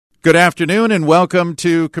Good afternoon and welcome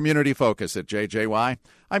to Community Focus at JJY.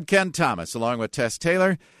 I'm Ken Thomas along with Tess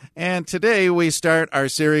Taylor, and today we start our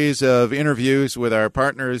series of interviews with our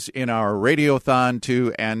partners in our Radiothon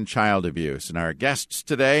to End Child Abuse. And our guests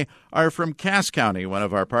today are from Cass County, one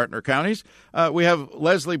of our partner counties. We have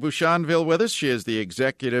Leslie Bouchonville with us. She is the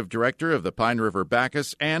Executive Director of the Pine River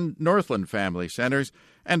Bacchus and Northland Family Centers,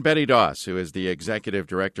 and Betty Doss, who is the Executive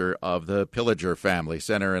Director of the Pillager Family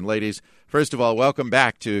Center. And ladies, first of all, welcome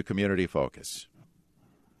back to Community Focus.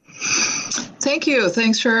 Thank you.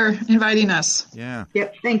 Thanks for inviting us. Yeah.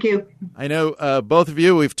 Yep. Thank you. I know both of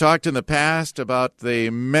you, we've talked in the past about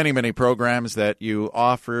the many programs that you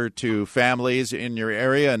offer to families in your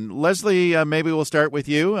area. And Leslie, maybe we'll start with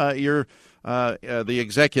you. You're the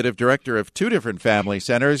Executive Director of two different family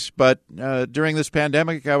centers. But during this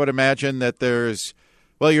pandemic, I would imagine that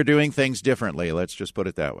you're doing things differently. Let's just put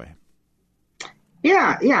it that way.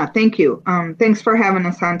 Yeah. Thank you. Thanks for having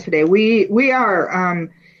us on today. We are,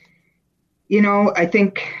 I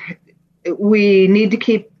think we need to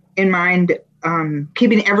keep in mind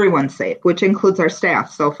keeping everyone safe, which includes our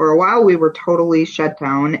staff. So for a while, we were totally shut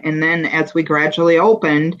down. And then as we gradually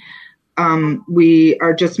opened, we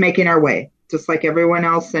are just making our way, just like everyone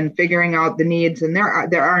else, and figuring out the needs. And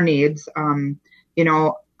there are needs.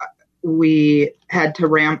 We had to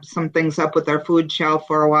ramp some things up with our food shelf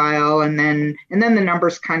for a while, and then the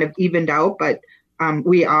numbers kind of evened out. But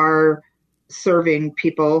we are serving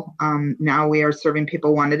people. Now we are serving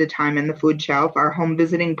people one at a time in the food shelf. Our home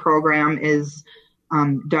visiting program is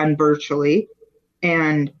done virtually.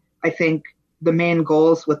 And I think the main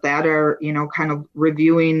goals with that are, kind of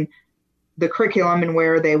reviewing the curriculum and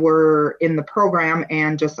where they were in the program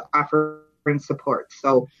and just offering support.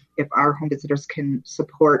 So if our home visitors can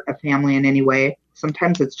support a family in any way,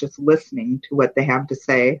 sometimes it's just listening to what they have to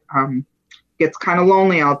say. Gets kind of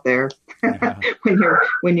lonely out there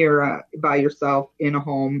when you're by yourself in a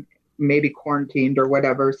home, maybe quarantined or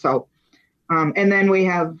whatever. So, and then we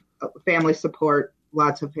have family support,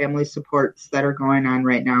 lots of family supports that are going on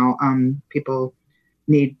right now. People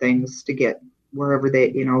need things to get wherever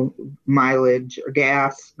they, mileage or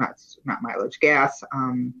gas, not mileage, gas,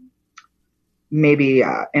 maybe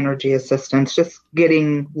energy assistance, just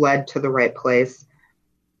getting led to the right place.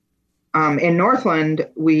 In Northland,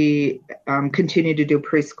 we continue to do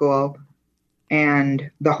preschool and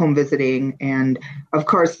the home visiting. And of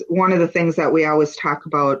course, one of the things that we always talk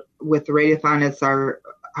about with the Radiothon is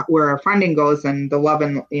where our funding goes, and the Love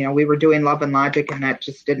and, we were doing Love and Logic, and that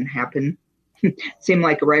just didn't happen. Seemed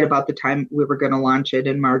like right about the time we were going to launch it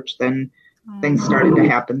in March, then things started to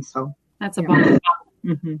happen. So that's a bummer.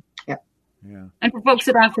 Mm-hmm. Yeah. And for folks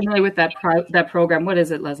that aren't familiar with that program, what is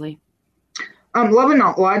it, Leslie? Love and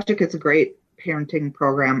Logic is a great parenting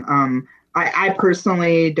program. I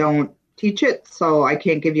personally don't teach it, so I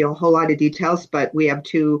can't give you a whole lot of details, but we have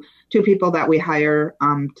two people that we hire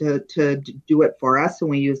to do it for us, and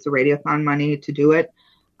we use the Radiothon money to do it.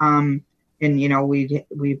 And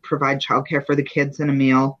we provide childcare for the kids and a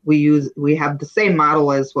meal. We have the same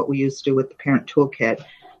model as what we used to do with the Parent Toolkit.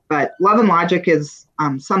 But Love and Logic is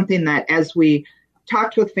something that, as we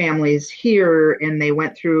talked with families here and they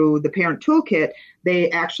went through the Parent Toolkit, they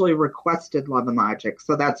actually requested Love and Logic.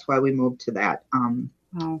 So that's why we moved to that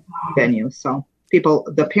venue. So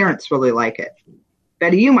the parents really like it.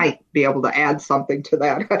 Betty, you might be able to add something to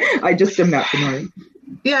that. I just am not familiar.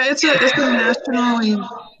 Yeah, it's a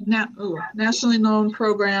nationally known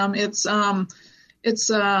program. It's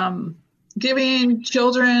giving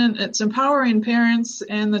children, it's empowering parents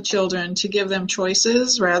and the children to give them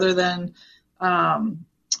choices rather than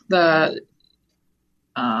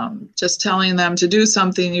just telling them to do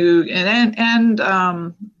something and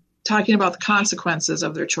talking about the consequences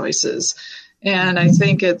of their choices. And I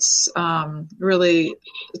think it's really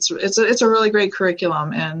it's a really great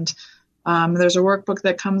curriculum, and there's a workbook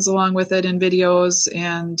that comes along with it and videos,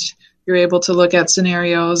 and you're able to look at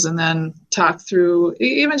scenarios and then talk through,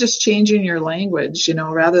 even just changing your language,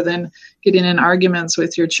 rather than getting in arguments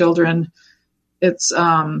with your children. It's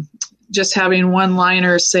just having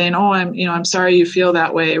one-liners saying, "Oh, I'm sorry you feel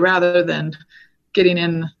that way," rather than getting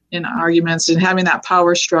in arguments and having that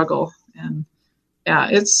power struggle. And yeah,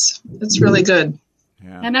 it's really good.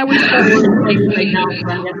 Yeah. And I would say right now,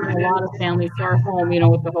 a lot of families are home,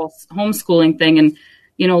 with the whole homeschooling thing, and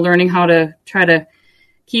learning how to try to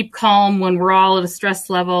keep calm when we're all at a stress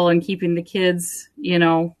level, and keeping the kids,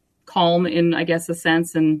 calm in, I guess, a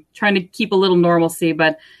sense, and trying to keep a little normalcy.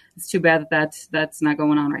 But it's too bad that that's not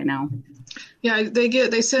going on right now. Yeah,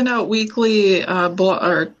 they send out weekly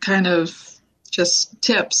or kind of just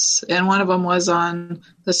tips, and one of them was on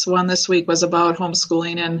this week was about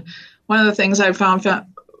homeschooling. And one of the things I found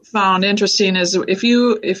found interesting is if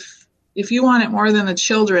you want it more than the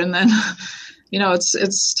children, then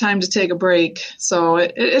it's time to take a break. So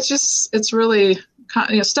it's really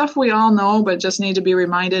stuff we all know, but just need to be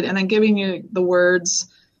reminded, and then giving you the words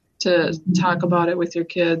to talk about it with your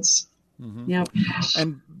kids. Mm-hmm. Yep.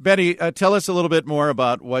 And Betty, tell us a little bit more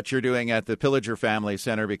about what you're doing at the Pillager Family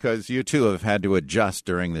Center, because you too have had to adjust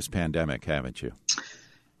during this pandemic, haven't you?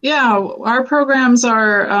 Yeah, our programs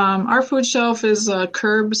are, our food shelf is a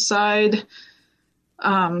curbside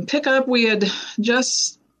pickup. We had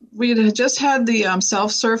just had the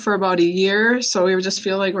self-serve for about a year, so we just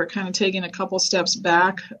feel like we're kind of taking a couple steps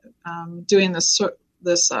back, doing this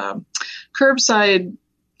curbside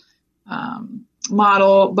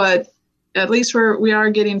model, but at least we are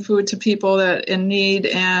getting food to people that in need,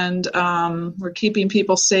 and we're keeping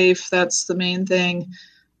people safe. That's the main thing.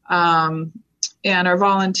 And our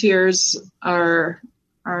volunteers are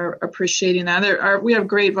appreciating that. We have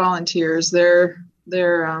great volunteers. They're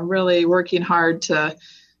really working hard to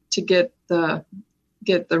get the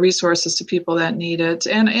resources to people that need it,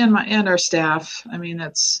 and our staff. I mean,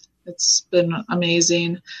 it's been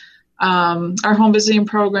amazing. Our home visiting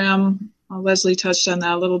program, Leslie touched on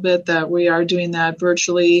that a little bit, that we are doing that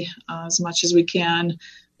virtually as much as we can,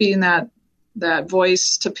 being that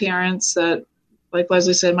voice to parents that, like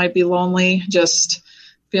Leslie said, might be lonely, just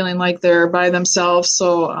feeling like they're by themselves.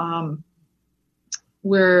 So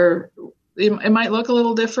it might look a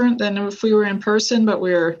little different than if we were in person, but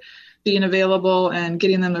we're being available and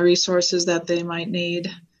getting them the resources that they might need.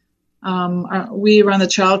 We run the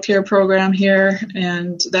child care program here,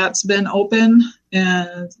 and that's been open,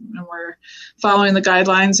 and we're following the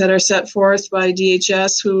guidelines that are set forth by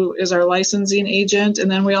DHS, who is our licensing agent.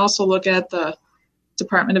 And then we also look at the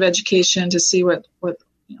Department of Education to see what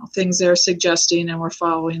things they're suggesting, and we're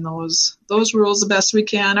following those rules the best we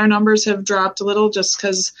can. Our numbers have dropped a little just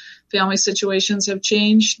because family situations have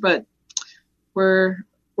changed, but we're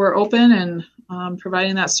open and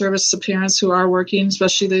providing that service to parents who are working,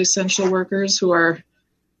 especially the essential workers who are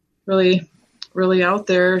really, really out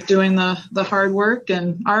there doing the hard work.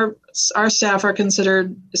 And our staff are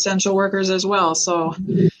considered essential workers as well. So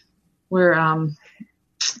we're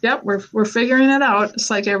figuring it out. It's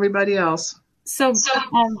like everybody else. So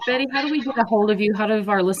Betty, how do we get a hold of you? How do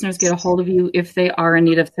our listeners get a hold of you if they are in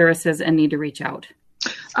need of services and need to reach out?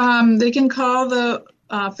 They can call the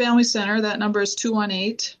Family Center. That number is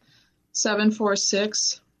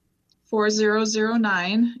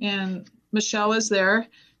 218-746-4009. And Michelle is there.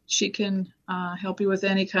 She can help you with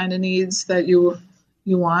any kind of needs that you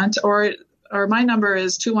want. Or my number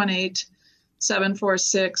is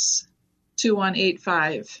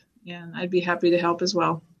 218-746-2185. And I'd be happy to help as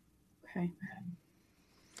well. Okay.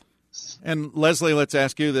 And Leslie, let's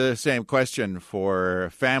ask you the same question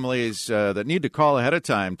for families that need to call ahead of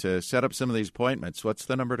time to set up some of these appointments. What's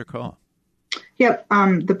the number to call? Yep.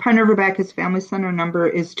 The Pine River Bacchus Family Center number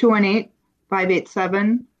is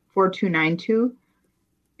 218-587-4292.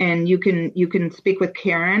 And you can speak with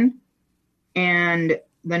Karen. And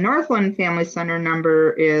the Northland Family Center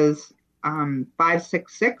number is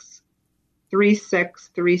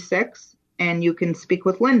 566-3636. And you can speak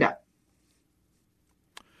with Linda.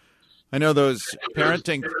 I know those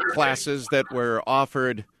parenting classes that were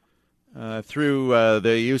offered through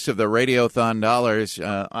the use of the Radiothon dollars.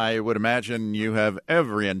 I would imagine you have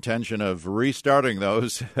every intention of restarting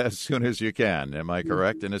those as soon as you can. Am I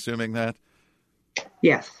correct in assuming that?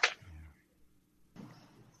 Yes.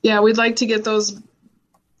 Yeah, we'd like to get those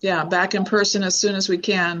back in person as soon as we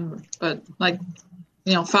can, but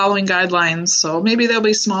following guidelines. So maybe there'll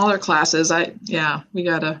be smaller classes. We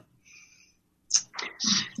gotta.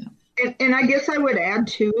 And I guess I would add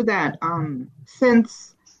too that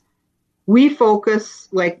since we focus,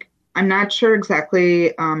 I'm not sure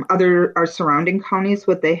exactly our surrounding counties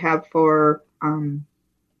what they have for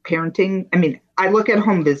parenting. I mean, I look at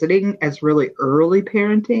home visiting as really early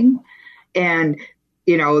parenting, and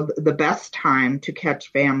the best time to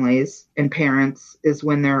catch families and parents is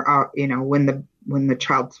when they're out, when the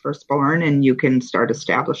child's first born, and you can start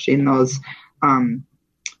establishing those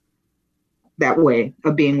that way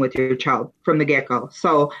of being with your child from the get-go.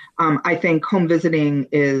 So I think home visiting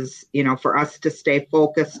is, for us to stay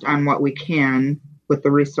focused on what we can with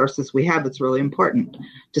the resources we have. It's really important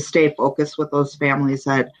to stay focused with those families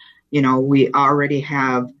that, we already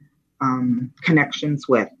have connections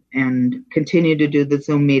with, and continue to do the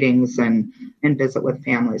Zoom meetings and visit with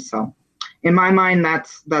families. So in my mind,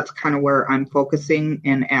 that's kind of where I'm focusing.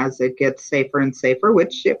 And as it gets safer and safer,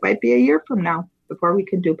 which it might be a year from now before we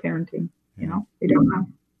can do parenting. We don't know.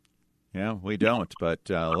 Yeah, we don't, but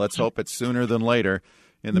let's hope it's sooner than later.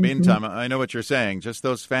 in the meantime, I know what you're saying. Just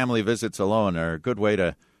those family visits alone are a good way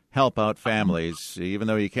to help out families, even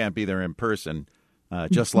though you can't be there in person.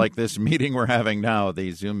 Just like this meeting we're having now,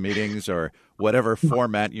 these Zoom meetings or whatever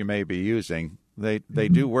format you may be using, they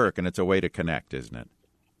do work, and it's a way to connect, isn't it?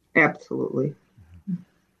 Absolutely.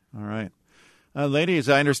 All right. Ladies,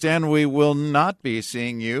 I understand we will not be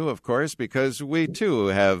seeing you, of course, because we, too,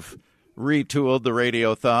 have retooled the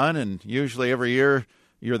Radiothon, and usually every year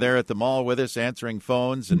you're there at the mall with us answering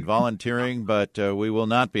phones and volunteering, but we will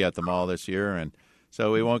not be at the mall this year, and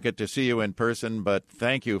so we won't get to see you in person, but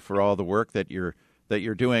thank you for all the work that you're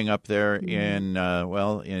doing up there in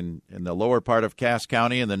the lower part of Cass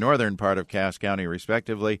County and the northern part of Cass County,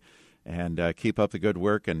 respectively, and keep up the good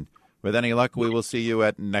work. And with any luck, we will see you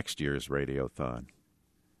at next year's Radiothon.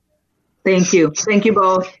 Thank you. Thank you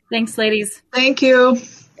both. Thanks, ladies. Thank you.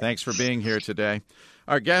 Thanks for being here today.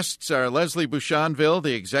 Our guests are Leslie Bouchonville,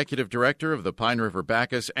 the Executive Director of the Pine River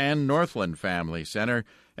Bacchus and Northland Family Center,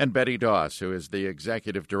 and Betty Doss, who is the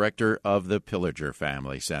Executive Director of the Pillager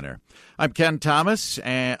Family Center. I'm Ken Thomas,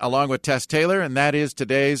 along with Tess Taylor, and that is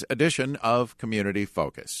today's edition of Community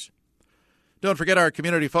Focus. Don't forget our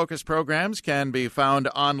Community Focus programs can be found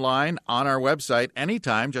online on our website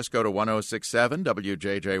anytime. Just go to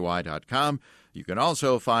 1067wjjy.com. You can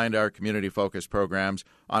also find our Community Focus programs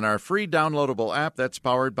on our free downloadable app that's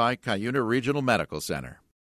powered by Cuyuna Regional Medical Center.